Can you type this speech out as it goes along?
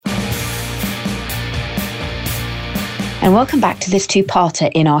And welcome back to this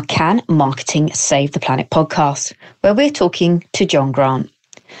two-parter in our Can Marketing Save the Planet podcast, where we're talking to John Grant.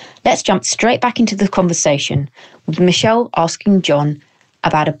 Let's jump straight back into the conversation with Michelle asking John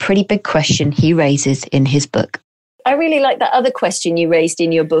about a pretty big question he raises in his book. I really like that other question you raised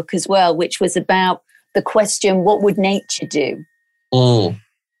in your book as well, which was about the question, what would nature do?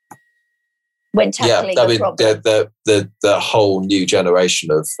 When tackling the problem. The whole new generation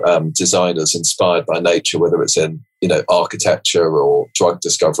of designers inspired by nature, whether it's in architecture or drug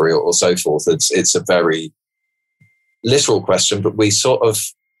discovery or so forth, it's a very literal question. But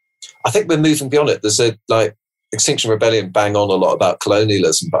I think we're moving beyond it. There's Extinction Rebellion bang on a lot about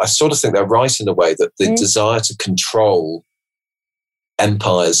colonialism, but I sort of think they're right in a way that the desire to control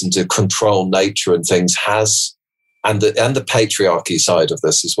empires and to control nature and things and the patriarchy side of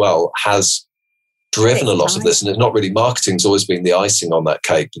this as well has driven a lot of this. And it's not really marketing's always been the icing on that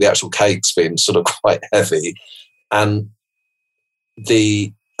cake, but the actual cake's been sort of quite heavy. And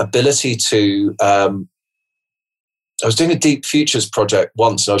the ability to, I was doing a Deep Futures project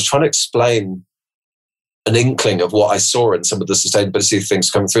once, and I was trying to explain an inkling of what I saw in some of the sustainability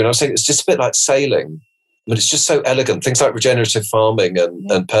things coming through. And I was saying it's just a bit like sailing, but it's just so elegant. Things like regenerative farming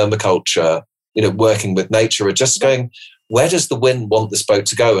and permaculture, working with nature are just going, where does the wind want this boat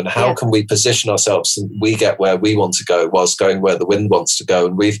to go? And how can we position ourselves so we get where we want to go whilst going where the wind wants to go?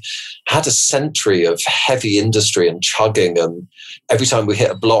 And we've had a century of heavy industry and chugging. And every time we hit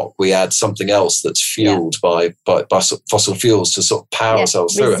a block, we add something else that's fueled by fossil fuels to sort of power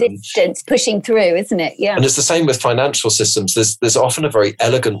ourselves through it. Resistance pushing through, isn't it? Yeah. And it's the same with financial systems. There's often a very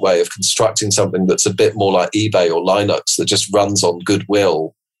elegant way of constructing something that's a bit more like eBay or Linux that just runs on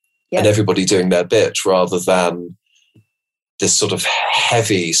goodwill and everybody doing their bit, rather than this sort of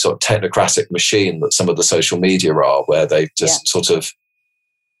heavy, sort of technocratic machine that some of the social media are, where they just sort of...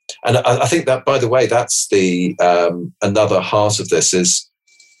 And I think that, by the way, that's the another heart of this is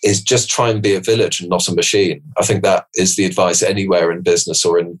just try and be a village and not a machine. I think that is the advice anywhere in business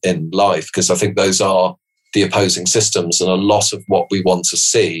or in life, because I think those are the opposing systems, and a lot of what we want to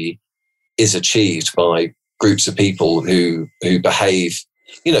see is achieved by groups of people who behave,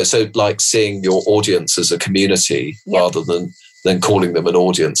 so like seeing your audience as a community rather than calling them an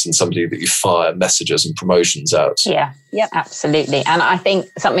audience and somebody that you fire messages and promotions out. Yeah, absolutely. And I think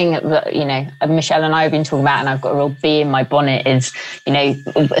something that, Michelle and I have been talking about, and I've got a real bee in my bonnet, is,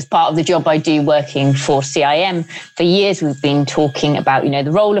 as part of the job I do working for CIM, for years we've been talking about,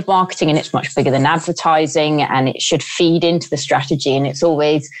 the role of marketing, and it's much bigger than advertising, and it should feed into the strategy. And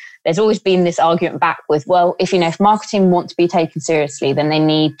there's always been this argument back with, well, if marketing want to be taken seriously, then they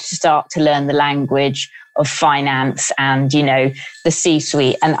need to start to learn the language of finance and, the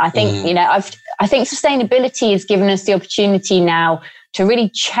C-suite. And I think, I think sustainability has given us the opportunity now to really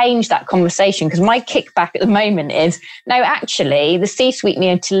change that conversation, because my kickback at the moment is, no, actually, the C-suite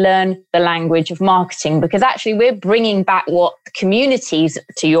need to learn the language of marketing, because actually we're bringing back what the communities,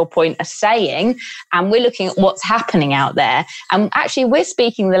 to your point, are saying, and we're looking at what's happening out there. And actually we're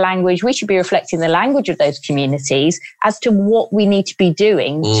speaking the language, we should be reflecting the language of those communities as to what we need to be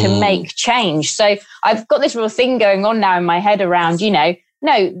doing to make change. So I've got this real thing going on now in my head around, no,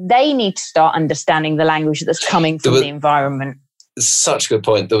 they need to start understanding the language that's coming from the environment. Such a good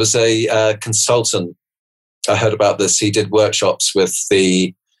point. There was a consultant, I heard about this. He did workshops with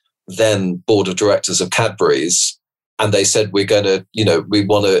the then board of directors of Cadbury's, and they said, we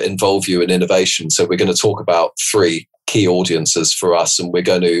want to involve you in innovation. So we're going to talk about 3 key audiences for us, and we're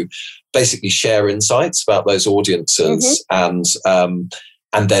going to basically share insights about those audiences,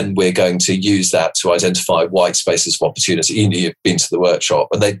 and then we're going to use that to identify white spaces of opportunity. You've been to the workshop,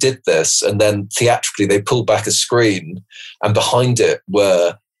 and they did this, and then theatrically they pulled back a screen, and behind it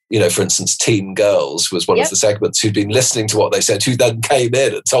were, for instance, teen girls was one of the segments who'd been listening to what they said, who then came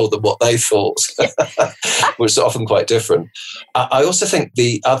in and told them what they thought, which is often quite different. I also think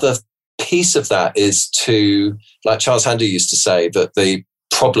the other piece of that is to, like Charles Handy used to say, that the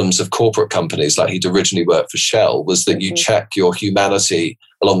problems of corporate companies, like he'd originally worked for Shell, was that you check your humanity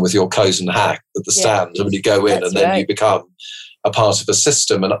along with your coat and hat at the stand, and when you go in, and then you become a part of a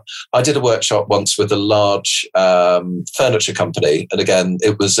system. And I did a workshop once with a large furniture company, and again,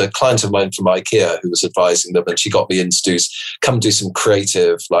 it was a client of mine from IKEA who was advising them, and she got me in to come do some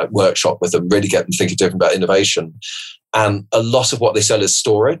creative workshop with them, really get them thinking different about innovation. And a lot of what they sell is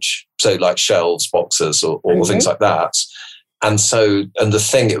storage, so like shelves, boxes, or things like that. And the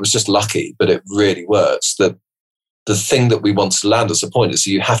thing, it was just lucky, but it really works. The thing that we want to land as a point is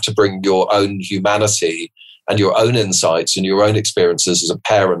you have to bring your own humanity and your own insights and your own experiences as a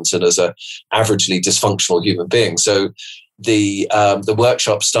parent and as a averagely dysfunctional human being. So the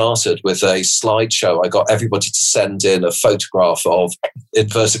workshop started with a slideshow. I got everybody to send in a photograph of,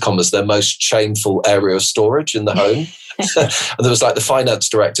 inverted commas, their most shameful area of storage in the home. And there was like the finance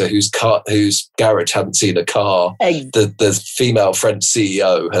director whose garage hadn't seen a car. The female French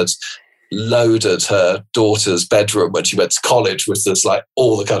CEO had loaded her daughter's bedroom when she went to college with this, like,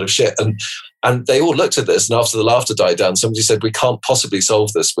 all the kind of shit. And they all looked at this, and after the laughter died down, somebody said, we can't possibly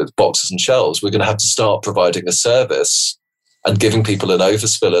solve this with boxes and shelves. We're going to have to start providing a service and giving people an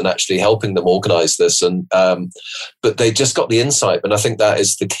overspill and actually helping them organize this. And but they just got the insight. And I think that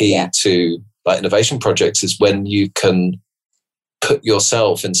is the key to like innovation projects, is when you can put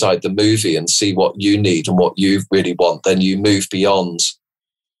yourself inside the movie and see what you need and what you really want, then you move beyond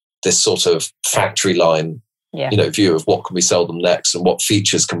this sort of factory line view of what can we sell them next and what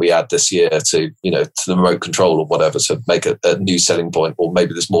features can we add this year to the remote control or whatever to make a new selling point, or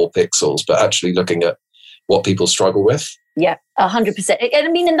maybe there's more pixels, but actually looking at what people struggle with. Yeah, 100%. And I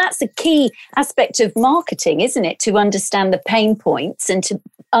mean, and that's the key aspect of marketing, isn't it? To understand the pain points and to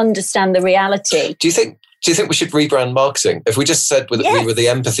understand the reality. Do you think we should rebrand marketing? If we just said we were the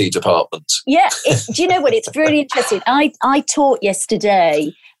empathy department? Yeah. Do you know what? It's really interesting. I taught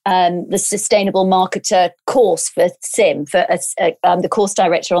yesterday the Sustainable Marketer course for SIM, for the course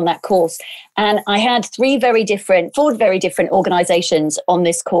director on that course. And I had four very different organizations on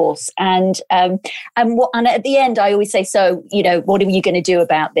this course. And at the end, I always say, so, what are you going to do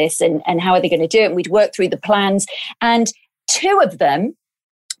about this? And how are they going to do it? And we'd work through the plans. And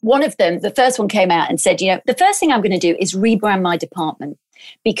one of them, the first one came out and said, the first thing I'm going to do is rebrand my department,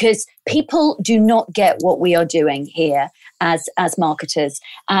 because people do not get what we are doing here as marketers.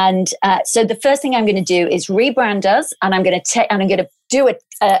 And so the first thing I'm going to do is rebrand us, and I'm going to do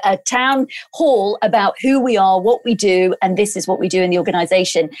a town hall about who we are, what we do, and this is what we do in the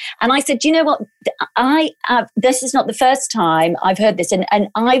organization. And I said, you know what? This is not the first time I've heard this, and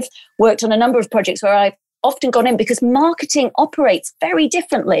I've worked on a number of projects where I've often gone in, because marketing operates very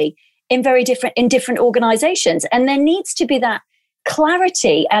differently in different organizations, and there needs to be that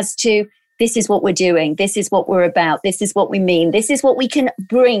clarity as to, this is what we're doing, this is what we're about, this is what we mean, this is what we can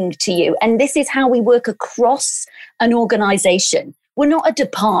bring to you, and this is how we work across an organization. We're not a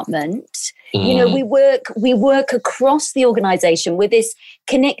department. We work across the organization with this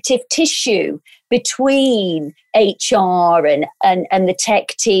connective tissue between HR and the tech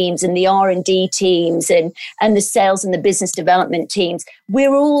teams and the R&D teams and the sales and the business development teams.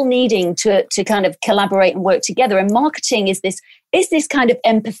 We're all needing to kind of collaborate and work together. And marketing is this kind of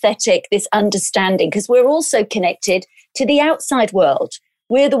empathetic, this understanding, because we're also connected to the outside world.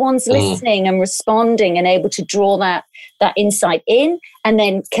 We're the ones listening and responding and able to draw that insight in, and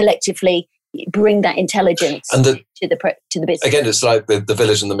then collectively bring that intelligence to the business. Again, it's like the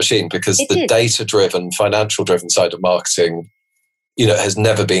village and the machine, because the data-driven, financial-driven side of marketing, has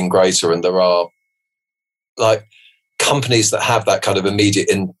never been greater. And there are like companies that have that kind of immediate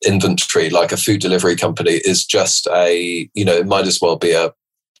inventory, like a food delivery company is just it might as well be a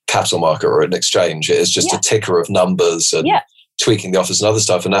capital market or an exchange. It is just a ticker of numbers and tweaking the offers and other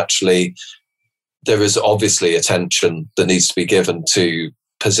stuff. And actually, there is obviously attention that needs to be given to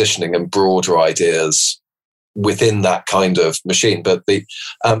positioning and broader ideas within that kind of machine. But the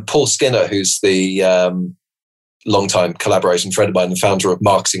Paul Skinner, who's the longtime collaboration friend of mine and founder of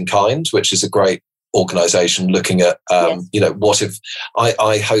Marketing Kind, which is a great organization looking at, what if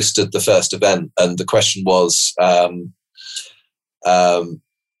I hosted the first event and the question was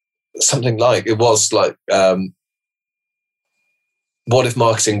something like, what if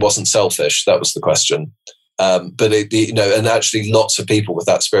marketing wasn't selfish? That was the question. But and actually lots of people with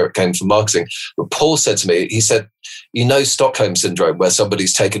that spirit came from marketing. But Paul said to me, he said, Stockholm syndrome, where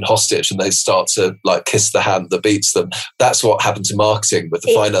somebody's taken hostage and they start to like kiss the hand that beats them. That's what happened to marketing with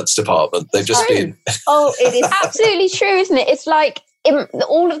the finance department. They've just been. Oh, it is absolutely true, isn't it? It's like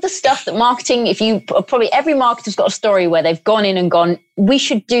all of the stuff that marketing, probably every marketer's got a story where they've gone in and gone, we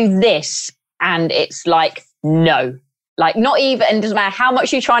should do this. And it's like, no. Like not even, and it doesn't matter how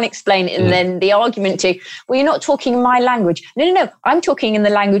much you try and explain it. And then the argument to, well, you're not talking my language. No. I'm talking in the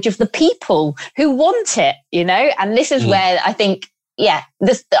language of the people who want it, and this is where I think,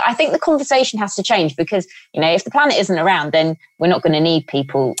 I think the conversation has to change, because, if the planet isn't around, then we're not going to need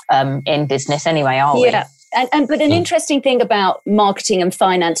people in business anyway, are we? Yeah. But an interesting thing about marketing and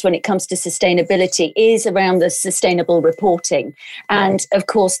finance when it comes to sustainability is around the sustainable reporting. And of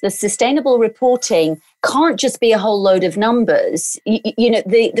course, the sustainable reporting can't just be a whole load of numbers.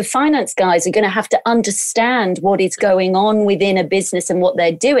 The finance guys are going to have to understand what is going on within a business and what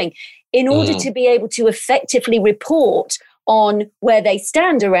they're doing in order to be able to effectively report on where they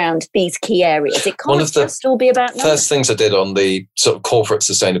stand around these key areas. It can't just all be about numbers. First things I did on the sort of corporate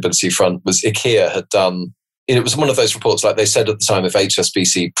sustainability front was IKEA had done, it was one of those reports, like they said at the time, if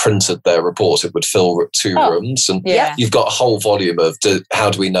HSBC printed their report, it would fill 2 rooms. And you've got a whole volume of how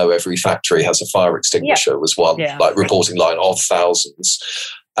do we know every factory has a fire extinguisher was one, like reporting line of thousands.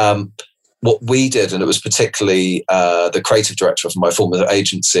 What we did, and it was particularly the creative director of my former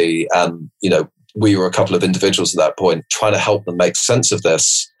agency, and we were a couple of individuals at that point trying to help them make sense of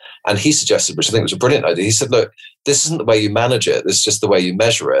this. And he suggested, which I think was a brilliant idea, he said, look, this isn't the way you manage it. This is just the way you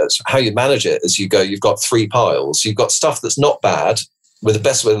measure it. How you manage it is you've got 3 piles. You've got stuff that's not bad. With the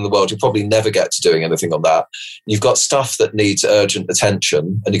best will in the world, you'll probably never get to doing anything on that. You've got stuff that needs urgent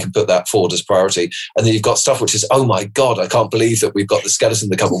attention, and you can put that forward as priority. And then you've got stuff which is, oh my God, I can't believe that we've got the skeleton in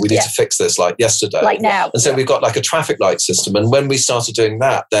the cupboard. We need to fix this like yesterday. Like now. And so we've got like a traffic light system. And when we started doing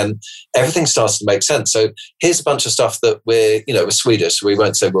that, then everything starts to make sense. So here's a bunch of stuff that we're Swedish, so we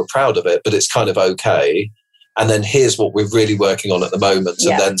won't say we're proud of it, but it's kind of okay. And then here's what we're really working on at the moment.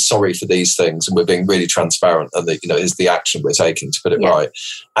 And then sorry for these things. And we're being really transparent. And here's the action we're taking to put it right.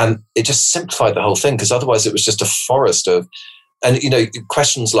 And it just simplified the whole thing, because otherwise it was just a forest of, and,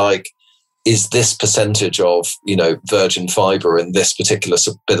 questions like, is this percentage of, virgin fiber in this particular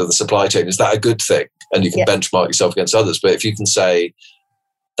bit of the supply chain, is that a good thing? And you can benchmark yourself against others. But if you can say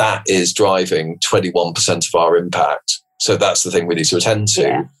that is driving 21% of our impact, so that's the thing we need to attend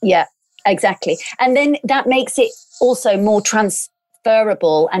to. Yeah. Exactly. And then that makes it also more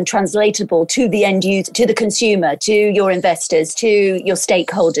transferable and translatable to the end user, to the consumer, to your investors, to your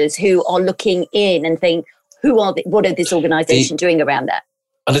stakeholders who are looking in and think, what are this organisation doing around that?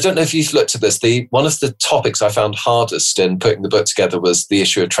 And I don't know if you've looked at this. One of the topics I found hardest in putting the book together was the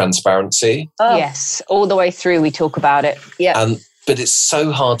issue of transparency. Oh. Yes, all the way through we talk about it. Yeah. But it's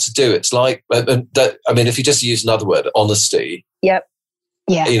so hard to do. It's like, if you just use another word, honesty. Yep.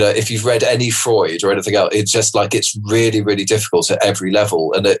 Yeah. If you've read any Freud or anything else, it's just like it's really, really difficult at every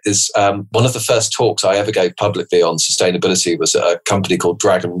level. And it is one of the first talks I ever gave publicly on sustainability was at a company called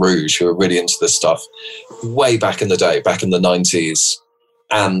Dragon Rouge, who are really into this stuff way back in the day, back in the 90s.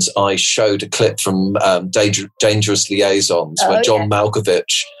 And I showed a clip from Dangerous Liaisons where John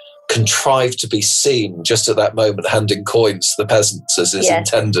Malkovich contrived to be seen just at that moment handing coins to the peasants as his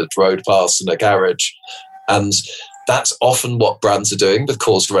intended rode past in a carriage. And that's often what brands are doing with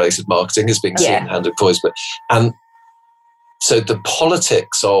cause-related marketing, is being seen handed coins. And so the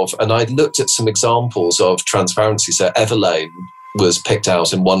politics of, and I looked at some examples of transparency. So Everlane was picked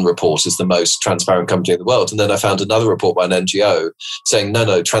out in one report as the most transparent company in the world. And then I found another report by an NGO saying,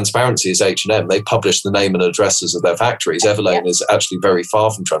 no, transparency is H&M. They publish the name and addresses of their factories. Everlane is actually very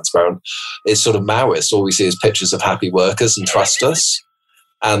far from transparent. It's sort of Maoist. All we see is pictures of happy workers and trust us.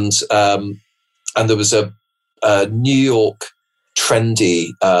 And there was a New York trendy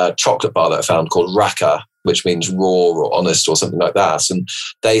chocolate bar that I found called Raka, which means raw or honest or something like that. And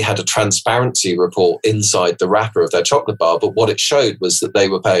they had a transparency report inside the wrapper of their chocolate bar. But what it showed was that they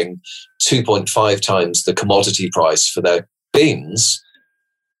were paying 2.5 times the commodity price for their beans.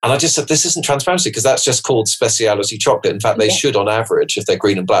 And I just said, this isn't transparency, because that's just called specialty chocolate. In fact, they should, on average, if they're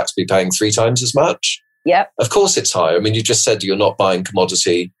green and blacks, be paying 3 times as much. Yep. Of course it's higher. I mean, you just said you're not buying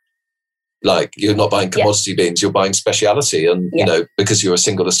commodity. Like, you're not buying commodity beans, you're buying speciality. And, because you're a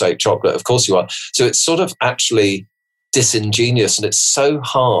single estate chocolate, of course you are. So it's sort of actually disingenuous. And it's so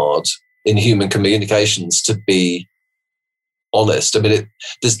hard in human communications to be honest. I mean,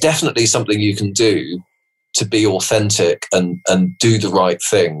 there's definitely something you can do to be authentic and do the right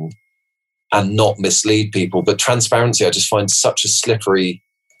thing and not mislead people. But transparency, I just find such a slippery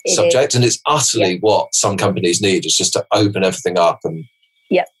subject. And it's utterly what some companies need, is just to open everything up and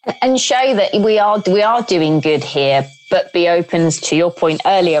show that we are doing good here, but be open to your point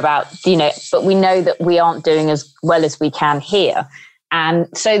earlier about, but we know that we aren't doing as well as we can here. And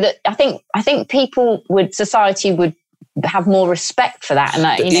so that I think society would have more respect for that.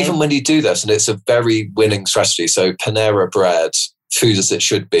 And even when you do this, and it's a very winning strategy. So Panera Bread, food as it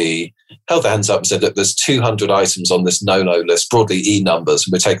should be, held their hands up and said, look, there's 200 items on this no-no list, broadly E numbers,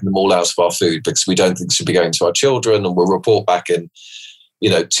 and we're taking them all out of our food because we don't think it should be going to our children, and we'll report back in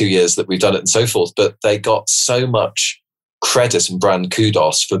 2 years that we've done it and so forth. But they got so much credit and brand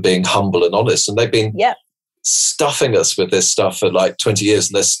kudos for being humble and honest. And they've been stuffing us with this stuff for like 20 years,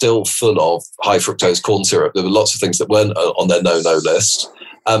 and they're still full of high fructose corn syrup. There were lots of things that weren't on their no-no list.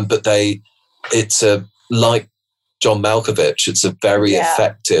 But like John Malkovich, it's a very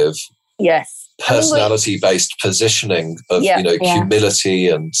effective personality-based positioning of humility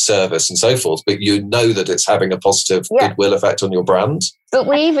and service and so forth, but you know that it's having a positive goodwill effect on your brand. But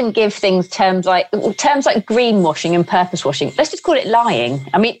we even give things terms like greenwashing and purpose washing. Let's just call it lying.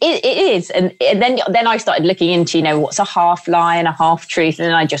 I mean, it is. And then I started looking into, what's a half lie and a half truth. And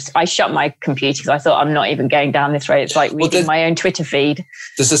then I shut my computer because I thought, I'm not even going down this road. It's like reading my own Twitter feed.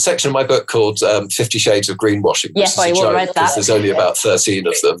 There's a section in my book called 50 Shades of Greenwashing. Yes, I read that. Because there's only about 13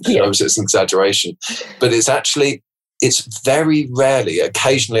 of them. So it's an exaggeration. But it's very rarely,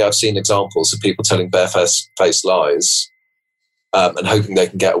 occasionally I've seen examples of people telling barefaced lies and hoping they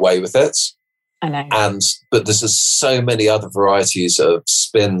can get away with it. I know. But there's just so many other varieties of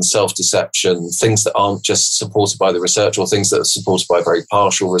spin, self-deception, things that aren't just supported by the research or things that are supported by very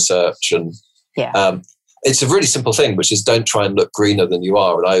partial research. And it's a really simple thing, which is don't try and look greener than you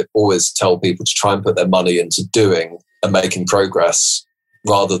are. And I always tell people to try and put their money into doing and making progress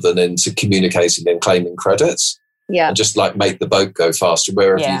rather than into communicating and claiming credits. Yeah. And just like make the boat go faster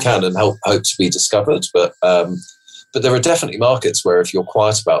wherever you can and hope to be discovered. But there are definitely markets where if you're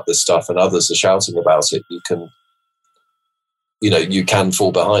quiet about this stuff and others are shouting about it, you can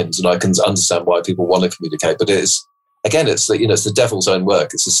fall behind. And I can understand why people want to communicate. But it's the devil's own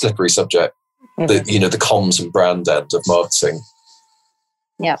work. It's a slippery subject. The comms and brand end of marketing.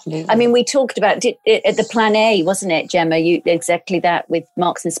 Yeah, absolutely. I mean, we talked about it at the Plan A, wasn't it, Gemma? Exactly that with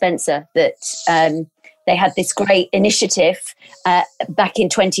Marks and Spencer, that they had this great initiative back in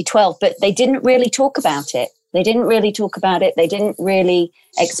 2012, but they didn't really talk about it. They didn't really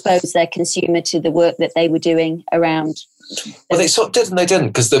expose their consumer to the work that they were doing around. Well, they sort of did and they didn't,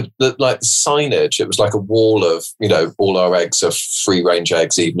 because the signage, it was like a wall of, all our eggs are free range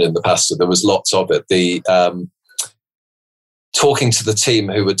eggs, even in the pasta. There was lots of it. Talking to the team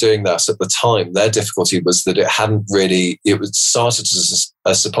who were doing that at the time, their difficulty was that it was started as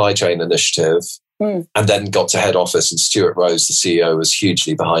a supply chain initiative and then got to head office, and Stuart Rose, the CEO, was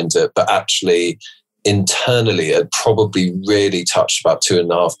hugely behind it. But actually, internally, it probably really touched about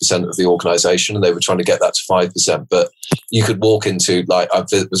 2.5% of the organisation, and they were trying to get that to 5%. But you could walk into, I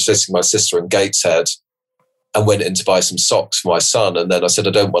was visiting my sister in Gateshead and went in to buy some socks for my son. And then I said,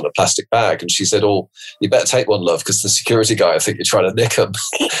 I don't want a plastic bag. And she said, oh, you better take one, love, because the security guy, I think you're trying to nick him.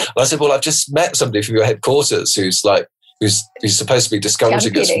 And I said, well, I've just met somebody from your headquarters who's supposed to be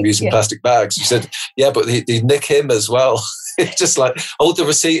discouraging us from using plastic bags. She said, yeah, but they nick him as well. Just hold the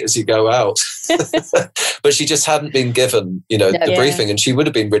receipt as you go out. But she just hadn't been given, the briefing, and she would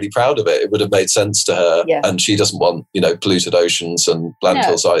have been really proud of it. It would have made sense to her. Yeah. And she doesn't want, polluted oceans and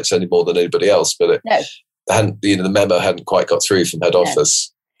landfill sites any more than anybody else. But the memo hadn't quite got through from head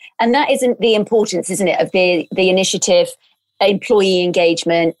office. And that isn't the importance, isn't it, of the initiative, employee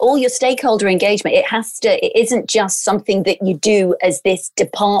engagement, all your stakeholder engagement. It isn't just something that you do as this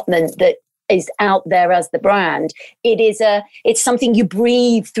department that is out there as the brand. It's something you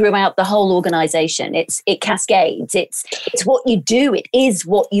breathe throughout the whole organization. It cascades. It's what you do. It is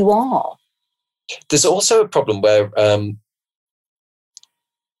what you are. There's also a problem where I've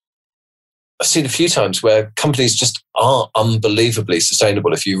seen a few times where companies just aren't unbelievably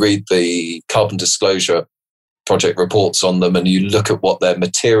sustainable. If you read the Carbon Disclosure Project reports on them and you look at what they're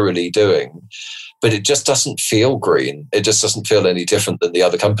materially doing, but it just doesn't feel green. It just doesn't feel any different than the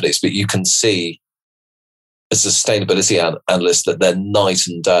other companies. But you can see as a sustainability analyst that they're night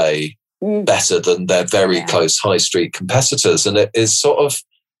and day better than their very close high street competitors. And it is sort of,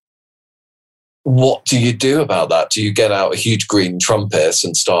 what do you do about that? Do you get out a huge green trumpet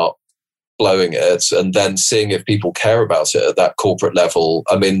and start blowing it and then seeing if people care about it at that corporate level?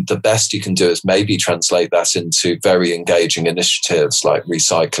 I mean, the best you can do is maybe translate that into very engaging initiatives like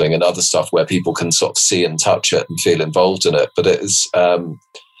recycling and other stuff where people can sort of see and touch it and feel involved in it. But it is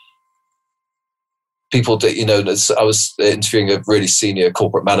people that, I was interviewing a really senior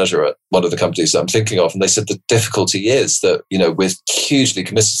corporate manager at one of the companies that I'm thinking of, and they said the difficulty is that, we're hugely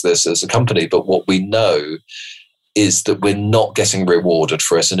committed to this as a company, but what we know is that we're not getting rewarded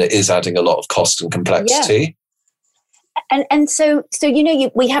for it, and it is adding a lot of cost and complexity. Yeah. And so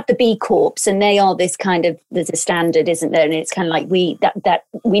we have the B Corps, and they are this kind of, there's a standard, isn't there? And it's kind of like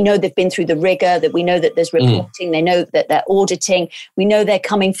we know they've been through the rigor, that we know that there's reporting, they know that they're auditing, we know they're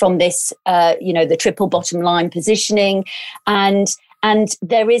coming from this, the triple bottom line positioning, and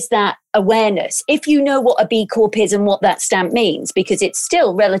there is that awareness. If you know what a B Corp is and what that stamp means, because it's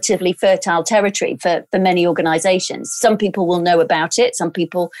still relatively fertile territory for many organizations. Some people will know about it, some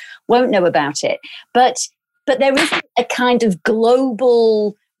people won't know about it. But there isn't a kind of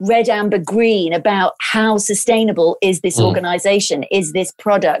global red, amber, green about how sustainable is this organization, is this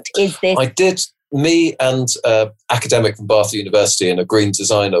product, is this... me and academic from Bath University and a green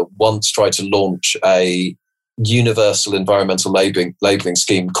designer once tried to launch a universal environmental labeling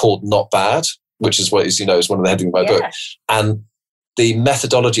scheme called Not Bad, which is what is, is one of the headings of my book. And the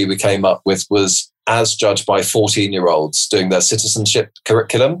methodology we came up with was as judged by 14-year-olds doing their citizenship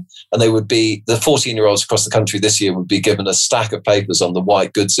curriculum. And they would be, the 14-year-olds across the country this year would be given a stack of papers on the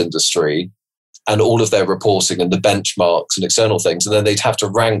white goods industry and all of their reporting and the benchmarks and external things. And then they'd have to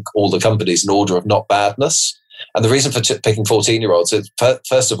rank all the companies in order of not badness. And the reason for picking 14-year-olds is,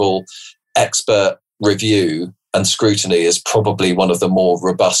 first of all, expert review and scrutiny is probably one of the more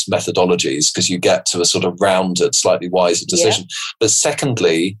robust methodologies because you get to a sort of rounded, slightly wiser decision. Yeah. But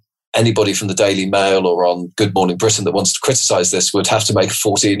secondly, anybody from the Daily Mail or on Good Morning Britain that wants to criticise this would have to make a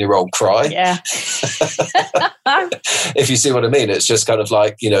 14-year-old cry. Yeah. If you see what I mean, it's just kind of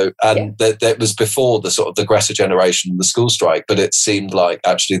like, and that was before the sort of the Greta generation and the school strike, but it seemed like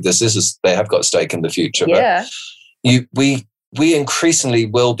actually they have got a stake in the future. Yeah. But we increasingly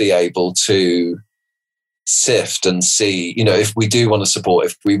will be able to sift and see, if we do want to support,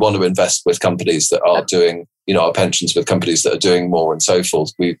 if we want to invest with companies that are doing, our pensions with companies that are doing more and so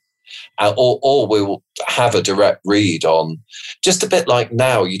forth, or we'll have a direct read on, just a bit like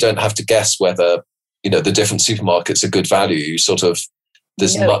now, you don't have to guess whether, the different supermarkets are good value. You sort of,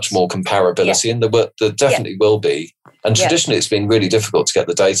 there's much more comparability and there definitely will be. And traditionally it's been really difficult to get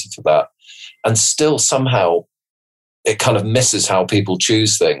the data for that. And still somehow it kind of misses how people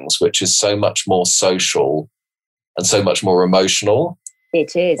choose things, which is so much more social and so much more emotional.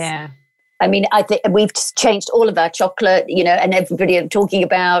 It is. Yeah. I mean, I think we've changed all of our chocolate, and everybody are talking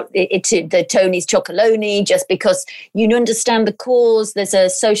about it to the Tony's Chocolonely just because you understand the cause. There's a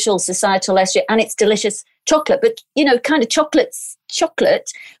social, societal issue, and it's delicious chocolate. But kind of chocolate's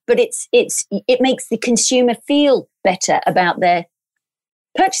chocolate, but it makes the consumer feel better about their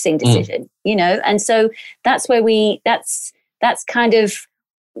purchasing decision, and so that's where that's kind of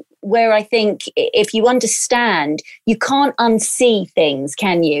where I think if you understand, you can't unsee things,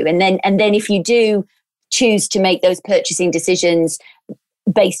 can you? And then if you do choose to make those purchasing decisions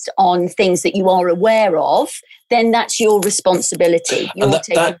based on things that you are aware of, then that's your responsibility. You're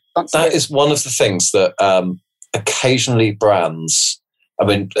taking responsibility. That is one of the things that occasionally brands, I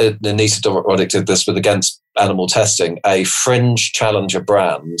mean, Anita Roddick did this with Against Animal Testing, a fringe challenger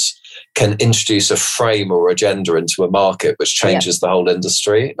brand can introduce a frame or agenda into a market which changes the whole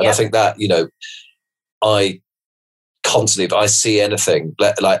industry. And I think that, I constantly, if I see anything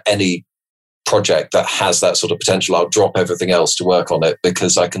like any project that has that sort of potential, I'll drop everything else to work on it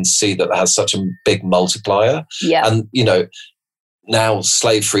because I can see that it has such a big multiplier. Yeah. And, now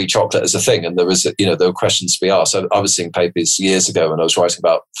slave-free chocolate is a thing, and there were questions to be asked. I was seeing papers years ago when I was writing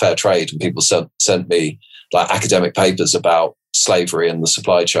about fair trade, and people sent me like academic papers about slavery and the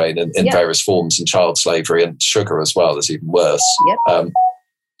supply chain in various forms, and child slavery and sugar as well is even worse. Yep.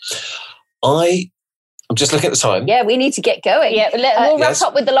 I'm just looking at the time. Yeah, we need to get going. Yeah, we'll wrap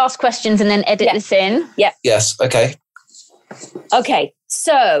up with the last questions and then edit this in. Yeah. Yes. Okay. Okay.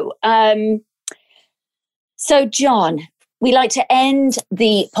 So, John, we like to end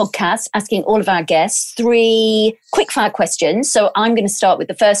the podcast asking all of our guests 3 quick-fire questions. So I'm going to start with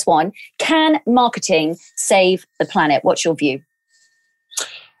the first one. Can marketing save the planet? What's your view?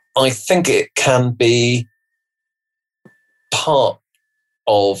 I think it can be part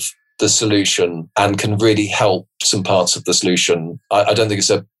of the solution and can really help some parts of the solution. I don't think it's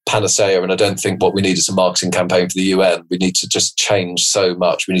a panacea, and I don't think what we need is a marketing campaign for the UN. We need to just change so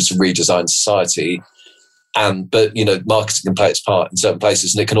much. We need to redesign society. But marketing can play its part in certain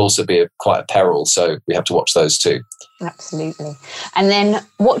places, and it can also be quite a peril. So we have to watch those too. Absolutely. And then,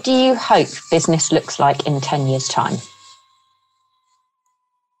 what do you hope business looks like in 10 years' time?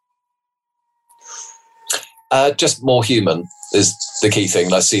 Just more human is the key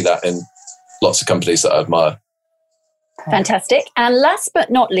thing. I see that in lots of companies that I admire. Fantastic. And last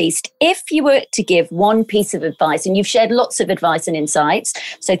but not least, if you were to give one piece of advice, and you've shared lots of advice and insights,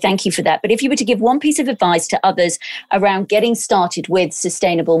 so thank you for that. But if you were to give one piece of advice to others around getting started with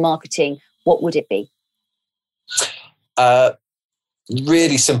sustainable marketing, what would it be?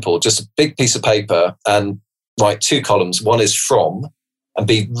 Really simple. Just a big piece of paper and write 2 columns. One is from, and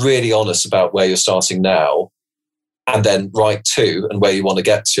be really honest about where you're starting now. And then write 2 and where you want to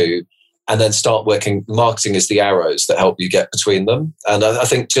get to. And then start working. Marketing is the arrows that help you get between them. And I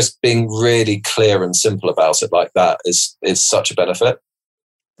think just being really clear and simple about it like that is such a benefit.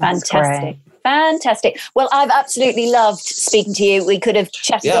 Fantastic. Fantastic. Well, I've absolutely loved speaking to you. We could have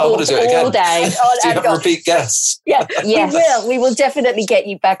chatted I all want to do it again. day. Do you have repeat guests? Yeah, Yes. we will definitely get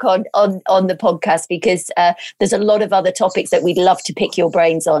you back on the podcast, because there's a lot of other topics that we'd love to pick your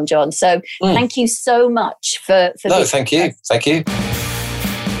brains on, John. So thank you so much for No, this. thank you.